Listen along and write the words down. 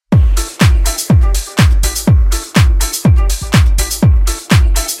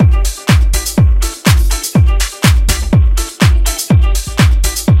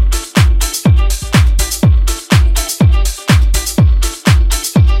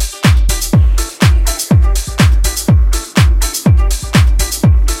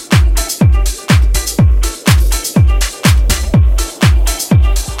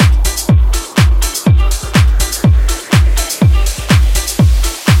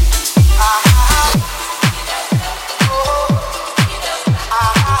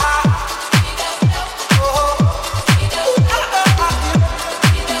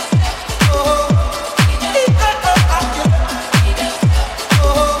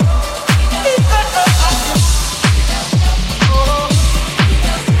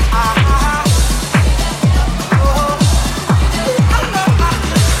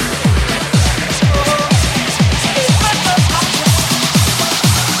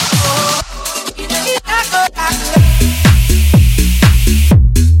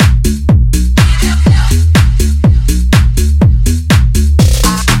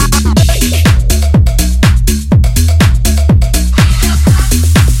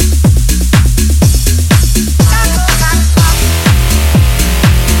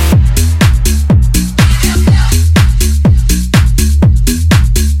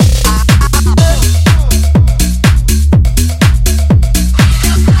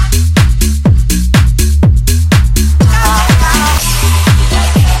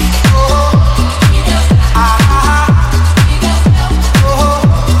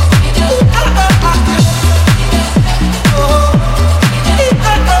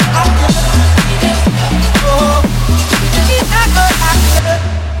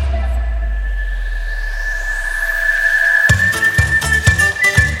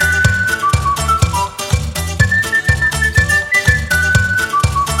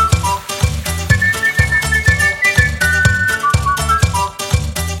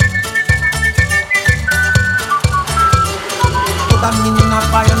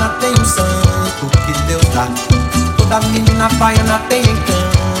tem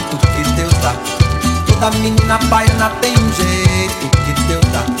encanto que Deus dá. Toda menina baiana tem um jeito que Deus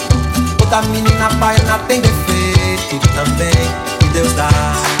dá. Toda menina baiana tem defeito também que Deus dá.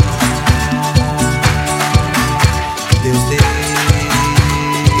 Que Deus dê,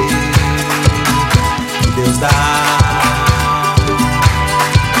 que Deus dá.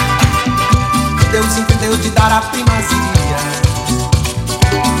 Deus entendeu de dar a primazia.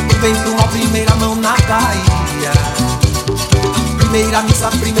 Vem pra uma primeira mão na Bahia. Primeira missa,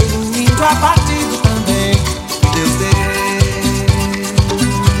 primeiro índio abatido também. Deus deu.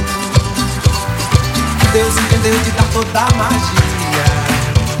 Deus entendeu de dar toda a magia.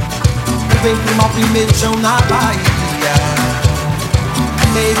 Vem pro mal, primeiro chão na Bahia.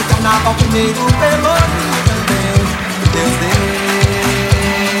 Primeiro carnaval, primeiro pelourinho também. Deus deu.